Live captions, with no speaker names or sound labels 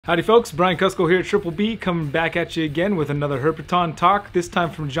Howdy folks, Brian Kusko here at Triple B, coming back at you again with another Herpeton talk, this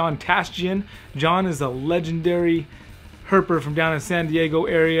time from John Tashjian. John is a legendary herper from down in San Diego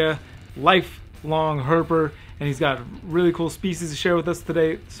area, lifelong herper, and he's got really cool species to share with us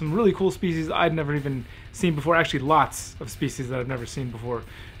today. Some really cool species I'd never even seen before, actually lots of species that I've never seen before.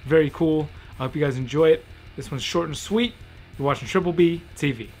 Very cool. I hope you guys enjoy it. This one's short and sweet. You're watching Triple B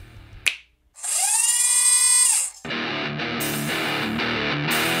TV.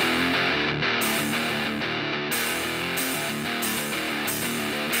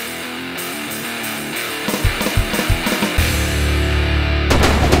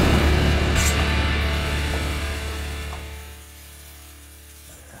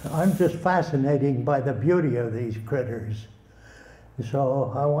 I'm just fascinated by the beauty of these critters.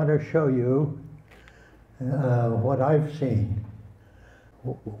 So I want to show you what I've seen.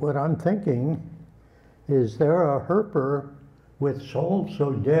 What I'm thinking is there a herper with soul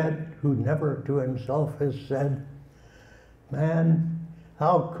so dead who never to himself has said, man,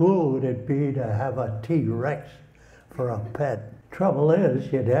 how cool would it be to have a T-Rex for a pet? Trouble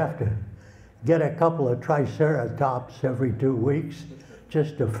is, you'd have to get a couple of Triceratops every 2 weeks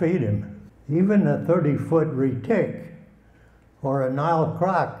just to feed him. Even a 30-foot retic or a Nile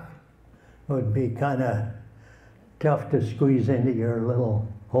croc would be kind of tough to squeeze into your little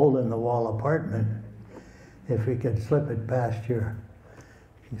hole-in-the-wall apartment if you could slip it past your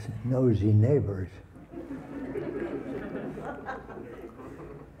nosy neighbors.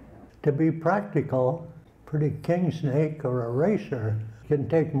 To be practical, pretty king snake or a racer can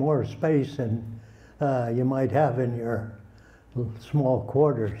take more space than you might have in your small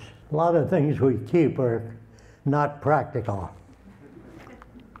quarters. A lot of things we keep are not practical.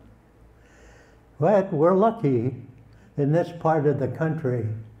 But we're lucky in this part of the country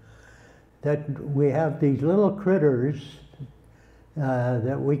that we have these little critters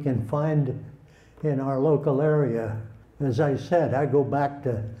that we can find in our local area. As I said, I go back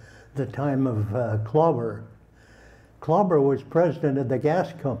to the time of Clobber. Clobber was president of the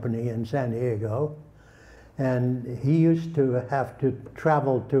gas company in San Diego, and he used to have to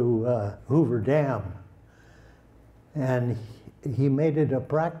travel to Hoover Dam. And he made it a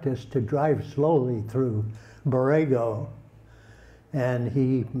practice to drive slowly through Borrego. And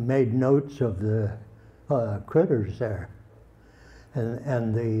he made notes of the critters there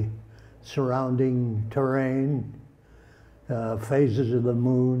and the surrounding terrain, phases of the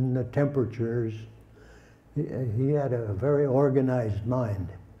moon, the temperatures. He had a very organized mind.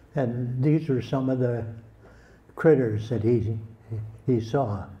 And these are some of the critters that he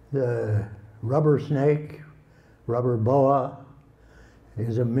saw. The rubber snake, rubber boa,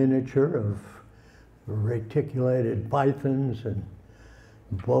 is a miniature of reticulated pythons and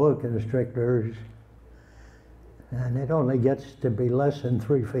boa constrictors, and it only gets to be less than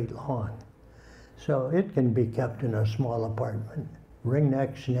 3 feet long. So it can be kept in a small apartment.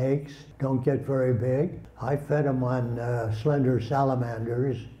 Ringneck snakes don't get very big. I fed them on slender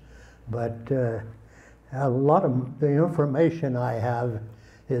salamanders, but a lot of the information I have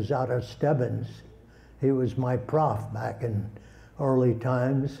is out of Stebbins. He was my prof back in early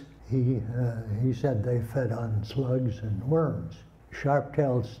times. He said they fed on slugs and worms.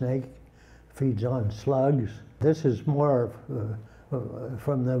 Sharp-tailed snake feeds on slugs. This is more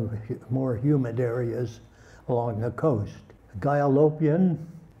from the more humid areas along the coast. Gyalopian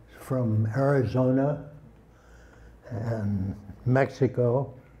from Arizona and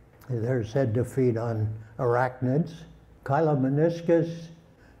Mexico. They're said to feed on arachnids. Chylomeniscus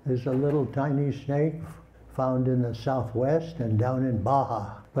is a little tiny snake found in the Southwest and down in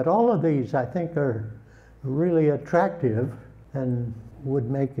Baja. But all of these, I think, are really attractive and would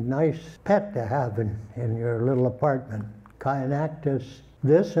make a nice pet to have in your little apartment. Chianactus,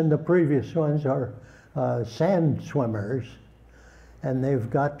 this and the previous ones are sand swimmers, and they've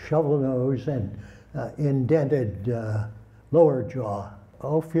got shovel nose and indented lower jaw.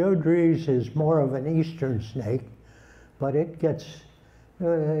 Ophiodries is more of an eastern snake, but it gets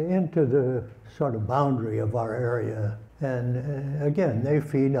into the sort of boundary of our area. And again, they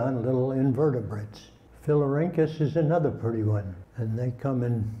feed on little invertebrates. Philorhynchus is another pretty one, and they come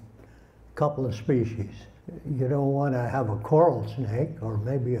in a couple of species. You don't want to have a coral snake, or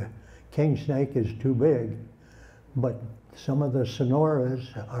maybe a king snake is too big, but some of the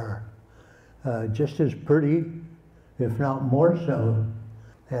sonoras are just as pretty, if not more so.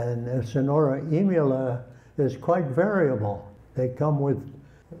 And the Sonora emula is quite variable. They come with,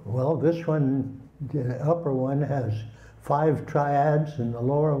 well, this one, the upper one has 5 triads and the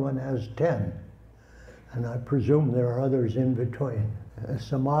lower one has 10. And I presume there are others in between.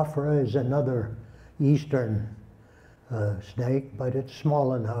 Samophora is another eastern snake, but it's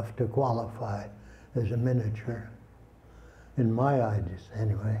small enough to qualify as a miniature, in my eyes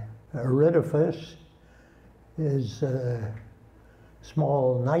anyway. Iridophus is a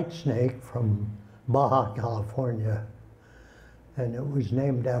small night snake from Baja, California, and it was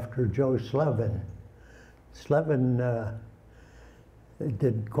named after Joe Slevin. Slevin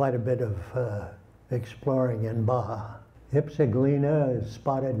did quite a bit of exploring in Baja. Hypsiglena is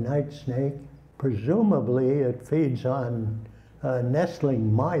spotted night snake. Presumably it feeds on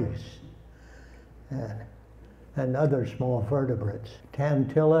nestling mice and other small vertebrates.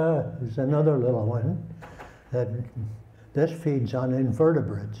 Tantilla is another little one that this feeds on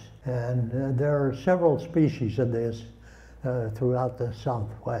invertebrates. And there are several species of this throughout the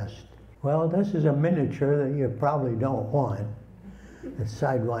Southwest. Well, this is a miniature that you probably don't want. The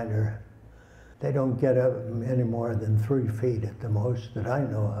Sidewinder. They don't get up any more than 3 feet at the most that I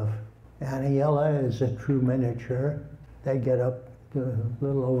know of. Aniella is a true miniature. They get up to a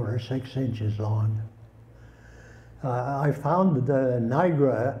little over 6 inches long. I found the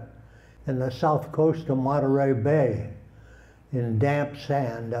Nigra in the south coast of Monterey Bay in damp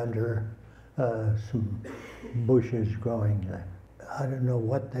sand under some bushes growing there. I don't know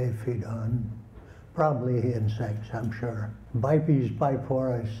what they feed on. Probably insects, I'm sure. Bipes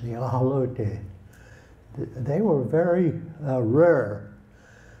biporus, the aholote, they were very rare.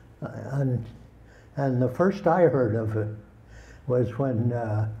 And the first I heard of it was when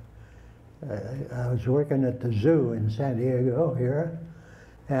I was working at the zoo in San Diego here,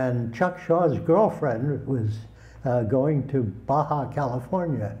 and Chuck Shaw's girlfriend was going to Baja,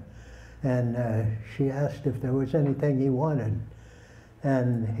 California, and she asked if there was anything he wanted.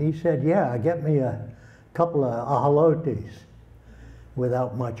 And he said, yeah, get me a couple of aholotes,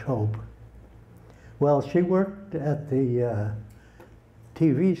 without much hope. Well, she worked at the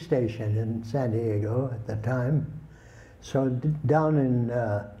TV station in San Diego at the time. So down in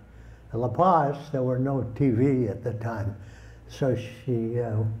La Paz, there were no TV at the time. So she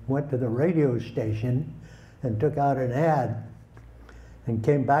went to the radio station and took out an ad and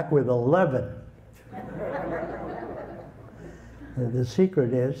came back with 11. The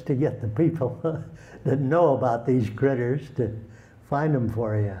secret is to get the people that know about these critters to find them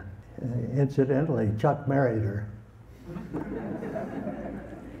for you. Incidentally, Chuck married her.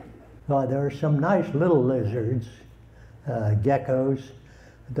 There are some nice little lizards, geckos.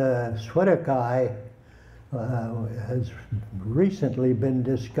 The Swedikai has recently been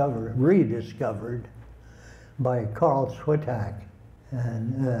rediscovered by Carl Switak.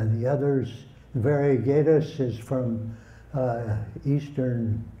 And the others, Variegatus is from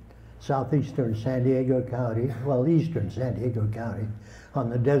southeastern San Diego County, well, eastern San Diego County on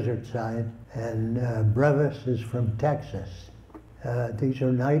the desert side, and Brevis is from Texas. These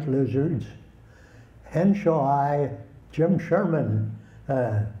are night lizards. Henshaw, Jim Sherman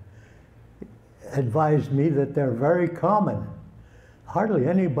advised me that they're very common. Hardly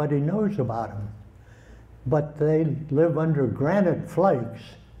anybody knows about them, but they live under granite flakes.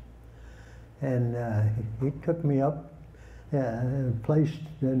 And he took me up a place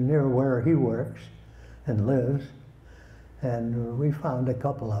near where he works and lives, and we found a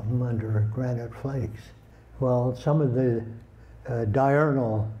couple of them under granite flakes. Well, some of the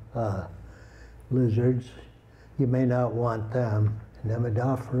diurnal lizards, you may not want them.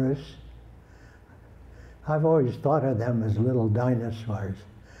 Nematophorus, I've always thought of them as little dinosaurs.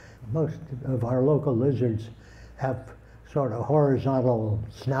 Most of our local lizards have sort of horizontal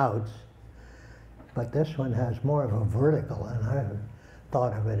snouts, but this one has more of a vertical, and I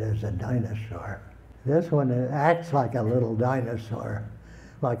thought of it as a dinosaur. This one acts like a little dinosaur,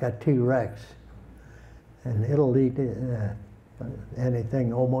 like a T-Rex, and it'll eat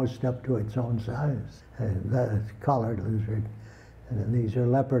anything almost up to its own size. That's collared lizard, and these are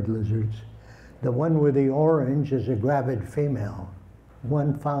leopard lizards. The one with the orange is a gravid female,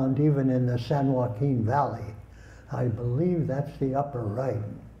 one found even in the San Joaquin Valley. I believe that's the upper right.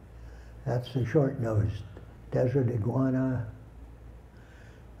 That's the short-nosed desert iguana.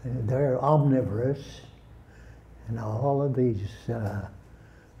 They're omnivorous, and all of these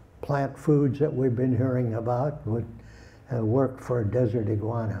plant foods that we've been hearing about would work for desert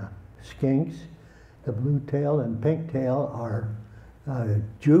iguana. Skinks, the blue tail and pink tail are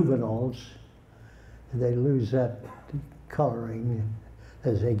juveniles. They lose that coloring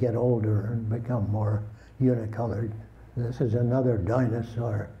as they get older and become more unicolored. This is another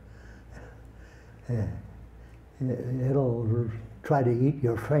dinosaur. It'll try to eat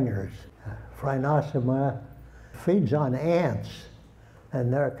your fingers. Phrynosoma feeds on ants,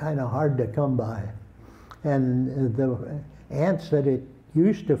 and they're kind of hard to come by. And the ants that it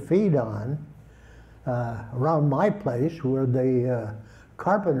used to feed on Around my place were the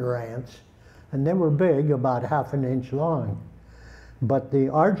carpenter ants, and they were big, about ½ an inch long. But the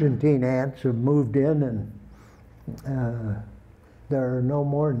Argentine ants have moved in, and there are no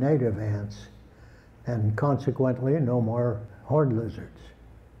more native ants, and consequently no more horned lizards.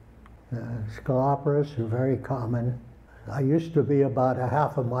 Scoloporus are very common. I used to be about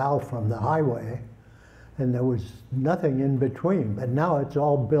 ½ a mile from the highway, and there was nothing in between, but now it's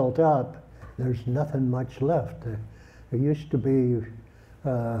all built up. There's nothing much left. There used to be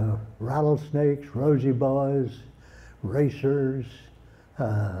rattlesnakes, rosy boas, racers,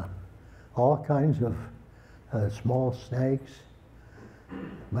 all kinds of small snakes.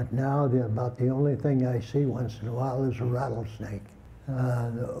 But now about the only thing I see once in a while is a rattlesnake.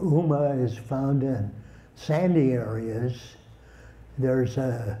 The Uma is found in sandy areas. There's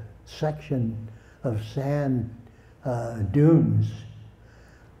a section of sand dunes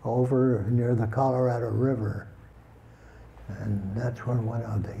over near the Colorado River, and that's where one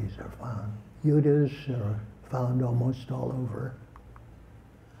of these are found. Utas are found almost all over.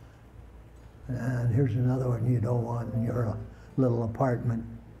 And here's another one you don't want in your little apartment.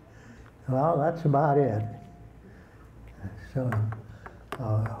 Well, that's about it. So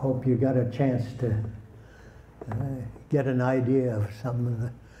I hope you got a chance to get an idea of some of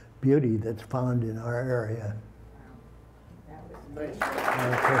the beauty that's found in our area.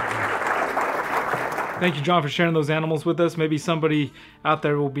 Thank you, John, for sharing those animals with us. Maybe somebody out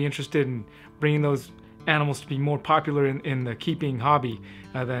there will be interested in bringing those animals to be more popular in the keeping hobby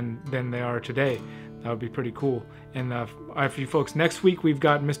than they are today. That would be pretty cool. And for you folks, next week we've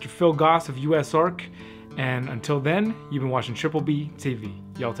got Mr. Phil Goss of USARK. And until then, you've been watching Triple B TV.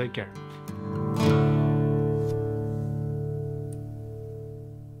 Y'all take care.